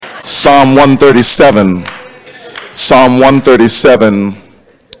Psalm 137. Psalm 137.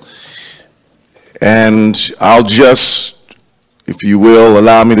 And I'll just, if you will,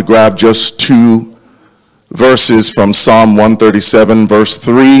 allow me to grab just two verses from Psalm 137, verse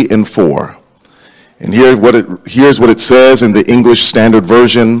 3 and 4. And here's what it says in the English Standard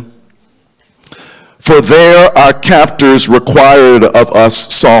Version. For there our captors required of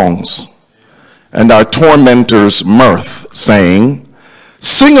us songs, and our tormentors mirth, saying,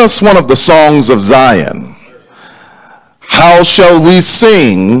 sing us one of the songs of Zion. How shall we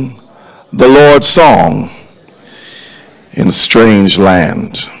sing the Lord's song in a strange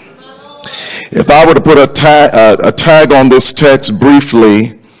land? If I were to put a tag on this text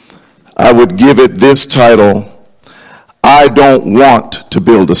briefly, I would give it this title: I don't want to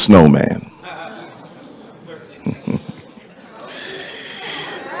build a snowman.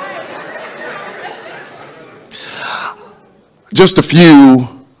 Just a few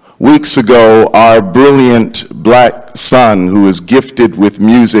weeks ago, our brilliant black son, who is gifted with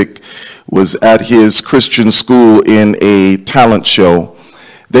music, was at his Christian school in a talent show.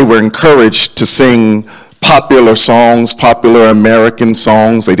 They were encouraged to sing popular songs, popular American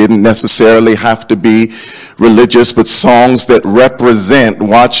songs. They didn't necessarily have to be religious, but songs that represent,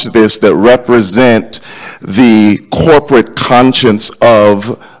 watch this, that represent the corporate conscience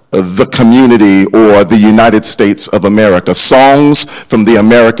of the community or the United States of America, songs from the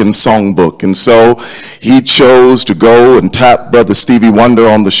American Songbook. And so he chose to go and tap Brother Stevie Wonder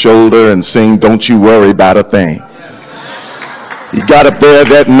on the shoulder and sing Don't You Worry About a Thing. He got up there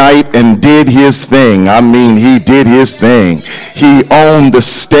that night and did his thing. I mean, he did his thing. He owned the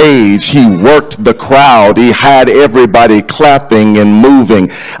stage. He worked the crowd. He had everybody clapping and moving.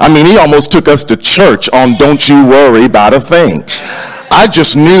 I mean, he almost took us to church on Don't You Worry About a Thing. I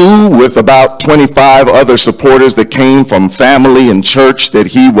just knew with about 25 other supporters that came from family and church that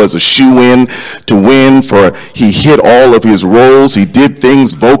he was a shoo-in to win, for he hit all of his roles. He did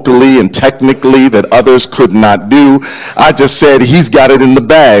things vocally and technically that others could not do. I just said, he's got it in the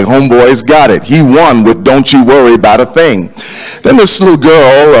bag. Homeboy's got it. He won with Don't You Worry About a Thing. Then this little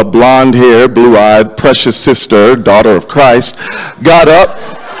girl, a blonde-haired, blue-eyed, precious sister, daughter of Christ, got up,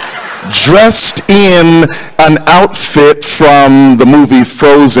 dressed in an outfit from the movie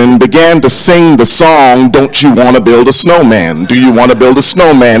Frozen, began to sing the song, Don't You Want to Build a Snowman? Do you want to build a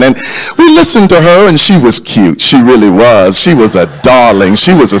snowman? And we listened to her, and she was cute. She really was. She was a darling.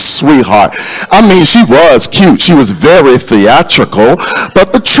 She was a sweetheart. I mean, she was cute. She was very theatrical.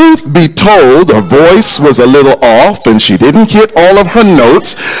 But the truth be told, her voice was a little off, and she didn't hit all of her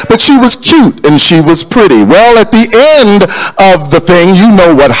notes, but she was cute, and she was pretty. Well, at the end of the thing, you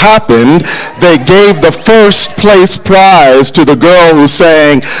know what happened. They gave the first place prize to the girl who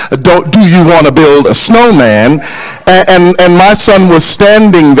sang, do you want to build a snowman? And my son was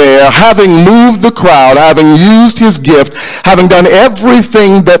standing there, having moved the crowd, having used his gift, having done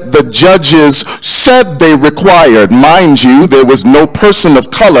everything that the judges said they required. Mind you, there was no person of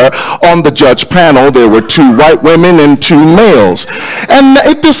color on the judge panel. There were 2 white women and 2 males. And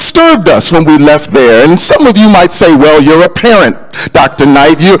it disturbed us when we left there. And some of you might say, well, you're a parent, Dr.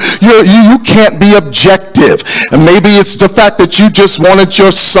 Knight. You can't be objective. And maybe it's the fact that you just wanted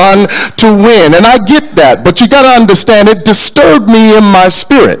your son to win. And I get that. But you got to understand, it disturbed me in my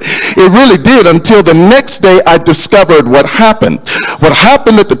spirit. It really did, until the next day I discovered what happened. What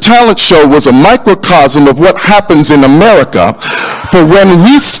happened at the talent show was a microcosm of what happens in America. For when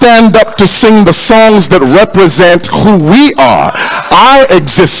we stand up to sing the songs that represent who we are, our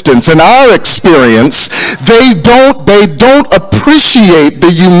existence and our experience, they don't appreciate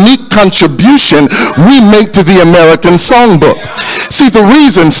the unique contribution we make to the American Songbook. See, the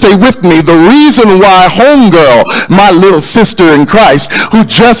reason, stay with me, the reason why homegirl, my little sister in Christ, who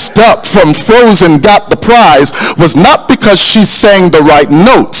dressed up from Frozen, got the prize, was not because she sang the right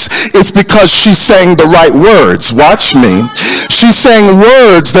notes. It's because she sang the right words. Watch me. She sang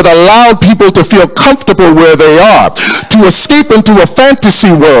words that allowed people to feel comfortable where they are, to escape into a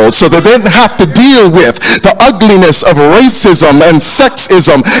fantasy world so that they didn't have to deal with the ugliness of racism and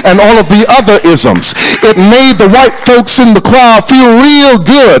sexism and all of the other isms. It made the white folks in the crowd feel real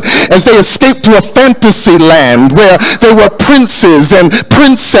good as they escaped to a fantasy land where there were princes and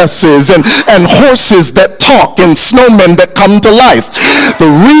princesses and horses that talk and snowmen that come to life.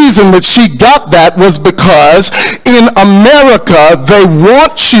 The reason that she got that was because in America they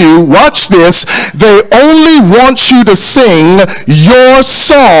want you, watch this, they only want you to sing your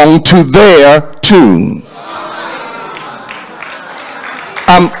song to their tune.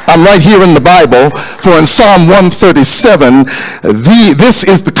 I'm right here in the Bible, for in Psalm 137, this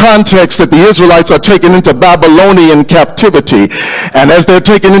is the context that the Israelites are taken into Babylonian captivity. And as they're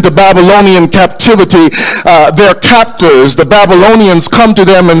taken into Babylonian captivity, their captors, the Babylonians, come to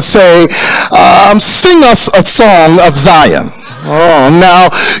them and say, sing us a song of Zion. Oh, now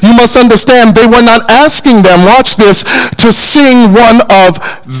you must understand, they were not asking them, watch this, to sing one of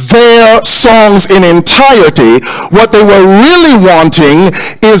their songs in entirety. What they were really wanting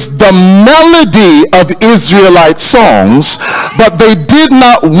is the melody of Israelite songs, but they did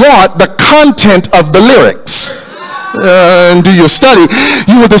not want the content of the lyrics. And do your study,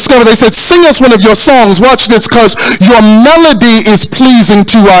 you will discover they said, sing us one of your songs, watch this, because your melody is pleasing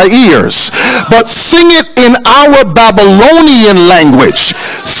to our ears, but sing it in our Babylonian language.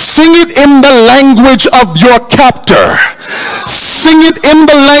 Sing it in the language of your captor. Sing it in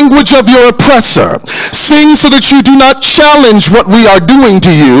the language of your oppressor. Sing so that you do not challenge what we are doing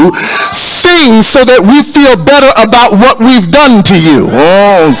to you. Sing so that we feel better about what we've done to you.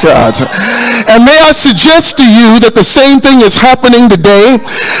 Oh, God. And may I suggest to you that the same thing is happening today,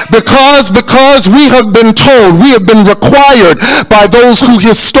 because we have been told, we have been required by those who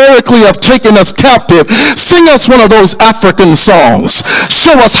historically have taken us captive, sing us one of those African songs.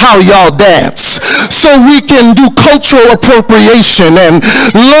 Show us how y'all dance, so we can do cultural appropriation and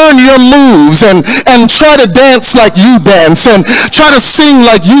learn your moves and try to dance like you dance and try to sing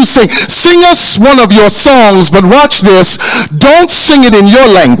like you sing. Sing us one of your songs, but watch this, don't sing it in your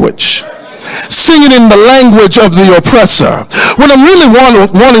language. Sing it in the language of the oppressor. What I'm really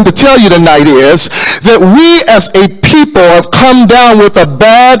wanting to tell you tonight is that we as a people have come down with a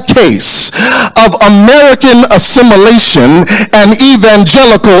bad case of American assimilation and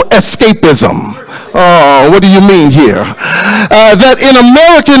evangelical escapism. Oh, what do you mean here? That in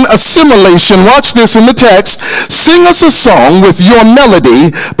American assimilation, watch this in the text, sing us a song with your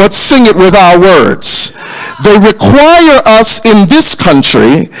melody, but sing it with our words. They require us in this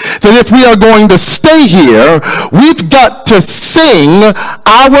country that if we are going to stay here, we've got to sing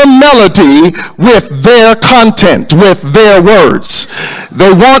our melody with their content, with their words.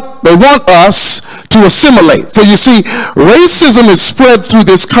 They want us to assimilate. For you see, racism is spread through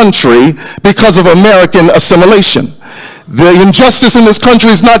this country because of American assimilation. The injustice in this country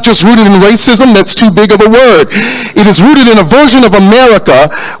is not just rooted in racism, that's too big of a word. It is rooted in a version of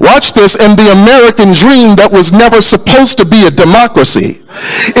America, watch this, and the American dream that was never supposed to be a democracy.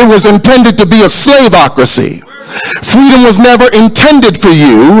 It was intended to be a slaveocracy. Freedom was never intended for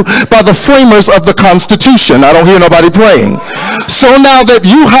you by the framers of the Constitution. I don't hear nobody praying. So now that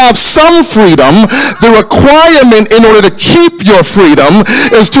you have some freedom, the requirement in order to keep your freedom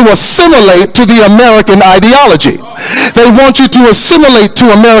is to assimilate to the American ideology. They want you to assimilate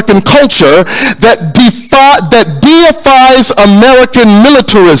to American culture that deifies American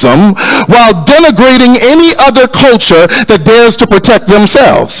militarism while denigrating any other culture that dares to protect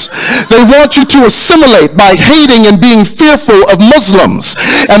themselves. They want you to assimilate by hating and being fearful of Muslims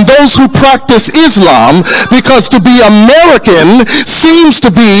and those who practice Islam, because to be American seems to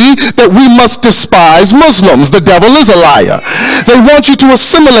be that we must despise Muslims. The devil is a liar. They want you to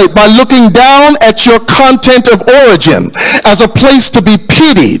assimilate by looking down at your content of origin as a place to be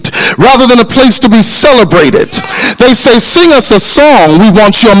pitied rather than a place to be celebrated. They say, sing us a song, we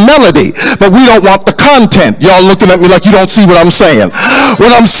want your melody, but we don't want the content. Y'all looking at me like you don't see what I'm saying.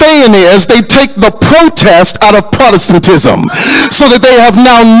 What I'm saying is they take the protest out of Protestantism so that they have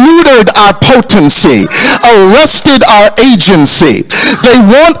now neutered our potency, arrested our agency. They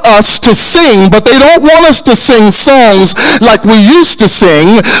want us to sing, but they don't want us to sing songs like we used to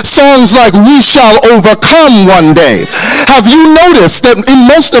sing, songs like we shall overcome one day. Have you noticed that in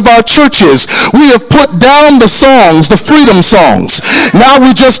most of our churches we have put down the songs, the freedom songs? Now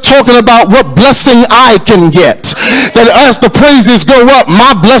we're just talking about what blessing I can get. That as the praises go up,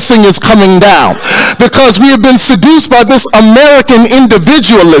 my blessing is coming down. Because we have been seduced by this American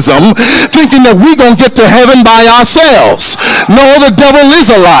individualism, thinking that we're going to get to heaven by ourselves. No, the devil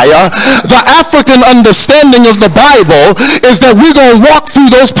is a liar. The African understanding of the Bible is that we're going to walk through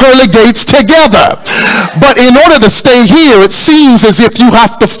those pearly gates together. But in order to stay here, it seems as if you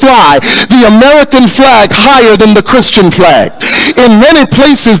have to fly the American flag higher than the Christian flag. In many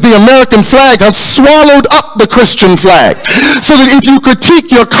places, the American flag has swallowed up the Christian flag, so that if you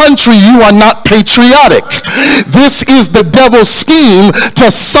critique your country, you are not patriotic. This is the devil's scheme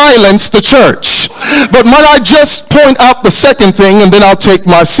to silence the church. But might I just point out the second thing, and then I'll take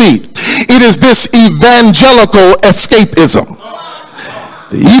my seat. It is this evangelical escapism.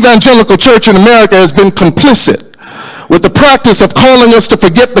 The evangelical church in America has been complicit. with the practice of calling us to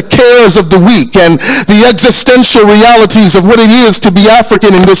forget the cares of the week and the existential realities of what it is to be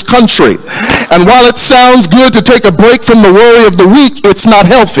African in this country. And while it sounds good to take a break from the worry of the week, it's not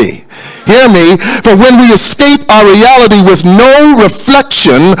healthy. Hear me, for when we escape our reality with no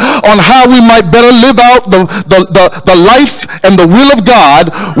reflection on how we might better live out the life and the will of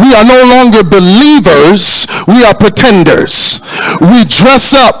God, we are no longer believers, we are pretenders. We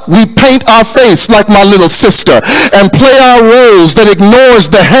dress up, we paint our face like my little sister, and play our roles that ignores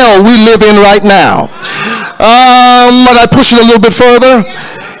the hell we live in right now. Might I push it a little bit further?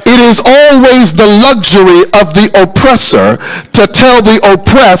 It is always the luxury of the oppressor to tell the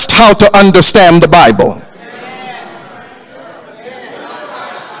oppressed how to understand the Bible.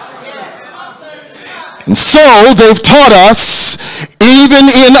 And so they've taught us, even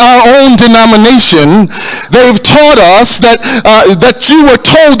in our own denomination, they've taught us that you were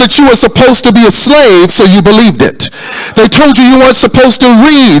told that you were supposed to be a slave, so you believed it. They told you you weren't supposed to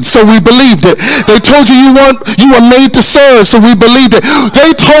read, so we believed it. They told you you were made to serve, so we believed it.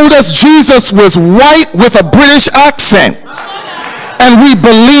 They told us Jesus was white with a British accent, and we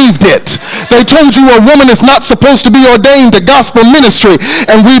believed it. They told you a woman is not supposed to be ordained to gospel ministry,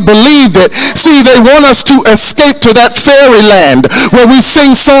 and we believed it. See, they want us to escape to that fairyland where we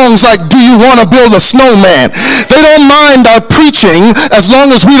sing songs like, do you want to build a snowman? They don't mind our preaching as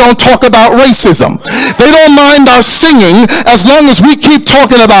long as we don't talk about racism. They don't mind our singing as long as we keep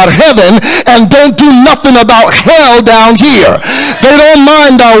talking about heaven and don't do nothing about hell down here. They don't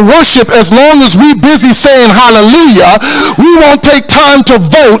mind our worship as long as we busy saying hallelujah. We won't take time to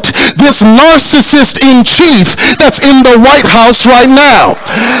vote this narcissist in chief that's in the White House right now.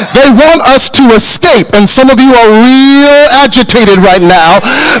 They want us to escape, and some of you are real agitated right now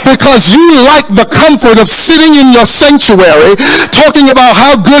because you like the comfort of sitting in your sanctuary talking about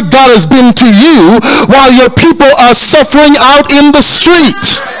how good God has been to you while your people are suffering out in the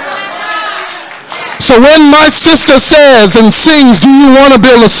streets. So when my sister says and sings, do you want to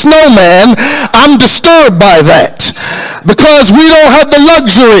build a snowman? I'm disturbed by that because we don't have the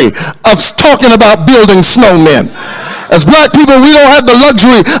luxury of talking about building snowmen. As black people, we don't have the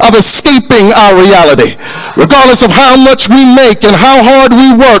luxury of escaping our reality. Regardless of how much we make and how hard we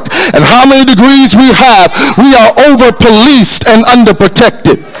work and how many degrees we have, we are over-policed and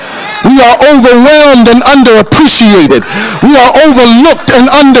underprotected. We are overwhelmed and underappreciated. We are overlooked and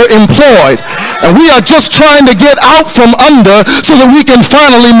underemployed. And we are just trying to get out from under so that we can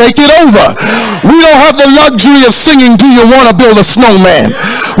finally make it over. We don't have the luxury of singing, do you want to build a snowman?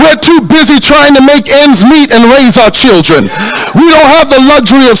 We're too busy trying to make ends meet and raise our children. We don't have the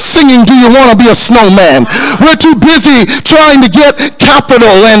luxury of singing, do you want to be a snowman? We're too busy trying to get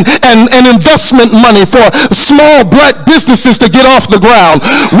capital and investment money for small black businesses to get off the ground.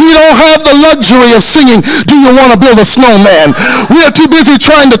 We don't have the luxury of singing, do you want to build a snowman? We are too busy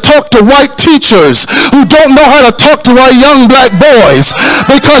trying to talk to white teachers who don't know how to talk to our young black boys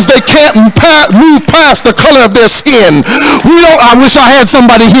because they can't move past the color of their skin. I wish I had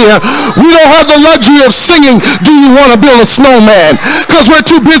somebody here. We don't have the luxury of singing, do you want to build a snowman? Because we're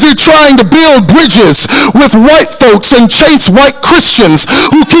too busy trying to build bridges with white folks and chase white Christians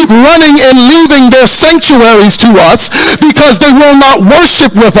who keep running and leaving their sanctuaries to us because they will not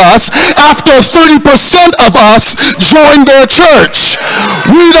worship with us after 30% of us join their church.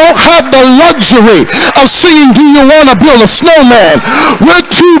 We don't have the luxury of singing, do you want to build a snowman? We're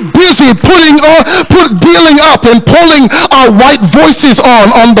too busy dealing up and pulling our white voices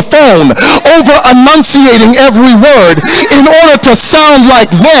on the phone, over enunciating every word in order to sound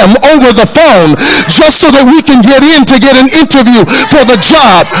like them over the phone just so that we can get in to get an interview for the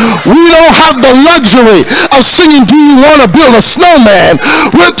job. We don't have the luxury of singing, do you want to build a snowman?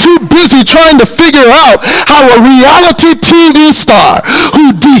 We're too busy trying to figure out how a reality TV star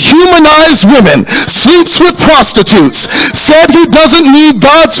who dehumanized women, sleeps with prostitutes, said he doesn't need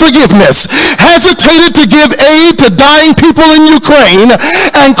God's forgiveness, hesitated to give aid to dying people in Ukraine,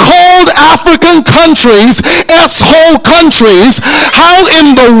 and called African countries S-hole countries. How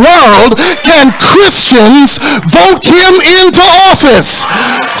in the world can Christians vote him into office?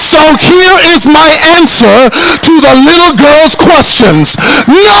 So here is my answer to the little girl's questions.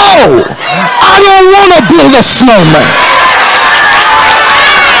 No, I don't want to build a snowman.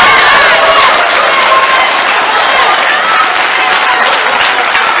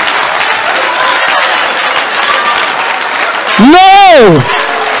 No,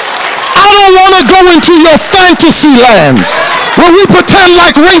 I don't want to go into your fantasy land where we pretend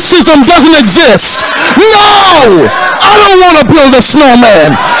like racism doesn't exist. No, I don't want to build a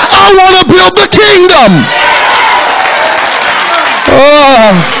snowman. I want to build the kingdom.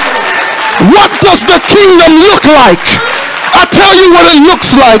 What does the kingdom look like? I tell you what it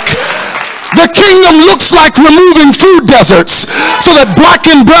looks like. The kingdom looks like removing food deserts so that black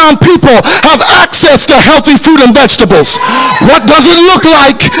and brown people have access to healthy fruit and vegetables. What does it look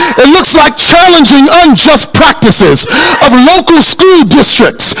like? It looks like challenging unjust practices of local school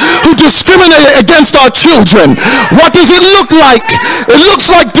districts who discriminate against our children. What does it look like? It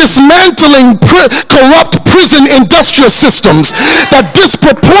looks like dismantling corrupt prison industrial systems that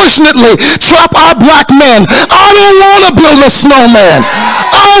disproportionately trap our black men. I don't want to build a snowman.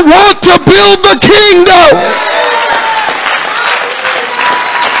 I want to build the kingdom.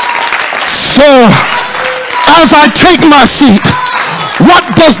 So, as I take my seat, what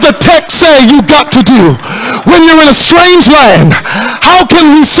does the text say you got to do? When you're in a strange land, how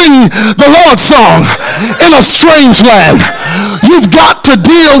can we sing the Lord's song in a strange land? You've got to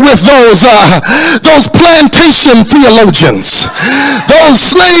deal with those plantation theologians, those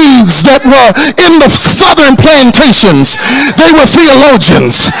slaves that were in the southern plantations. They were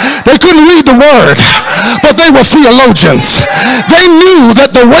theologians. They couldn't read the word, but they were theologians. They knew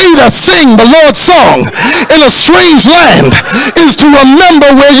that the way to sing the Lord's song in a strange land is to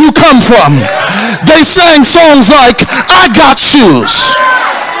remember where you come from. They sang songs like, I got shoes,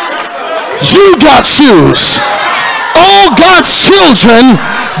 you got shoes, all God's children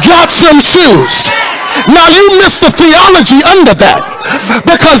got some shoes. Now you missed the theology under that,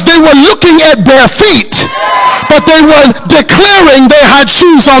 because they were looking at bare feet, but they were declaring they had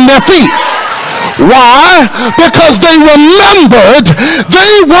shoes on their feet. Why? Because they remembered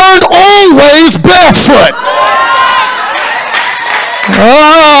they weren't always barefoot.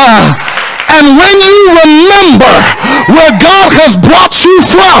 And when you remember where God has brought you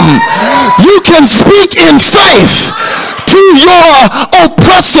from, you can speak in faith to your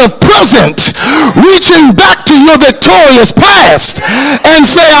oppressive present, reaching back to your victorious past, and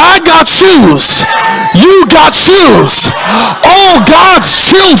say, I got shoes, you got shoes, all God's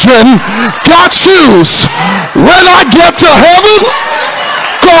children got shoes. When I get to heaven,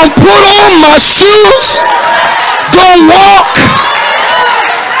 gonna put on my shoes, gonna walk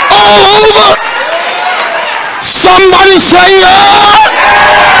all over. Somebody say yeah.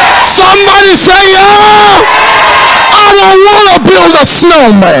 Somebody say yeah. I don't want to build a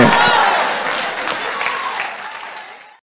snowman.